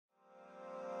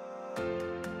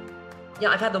Yeah,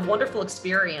 I've had the wonderful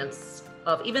experience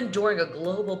of, even during a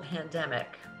global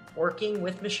pandemic, working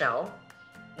with Michelle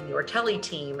and the Ortelli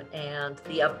team, and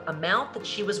the amount that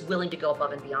she was willing to go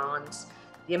above and beyond,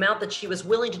 the amount that she was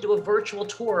willing to do a virtual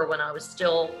tour when I was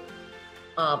still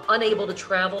unable to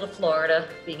travel to Florida,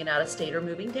 being an out-of-state or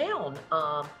moving down.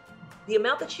 The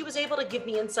amount that she was able to give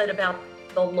me insight about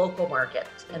the local market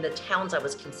and the towns I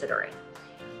was considering.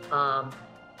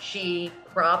 She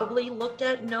probably looked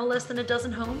at no less than a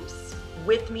dozen homes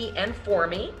with me and for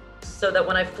me, so that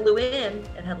when I flew in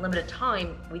and had limited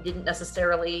time, we didn't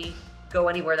necessarily go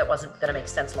anywhere that wasn't going to make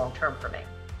sense long term for me.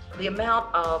 The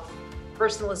amount of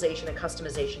personalization and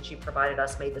customization she provided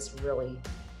us made this really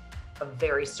a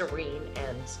very serene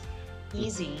and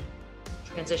easy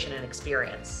transition and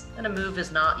experience. And a move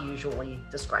is not usually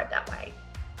described that way.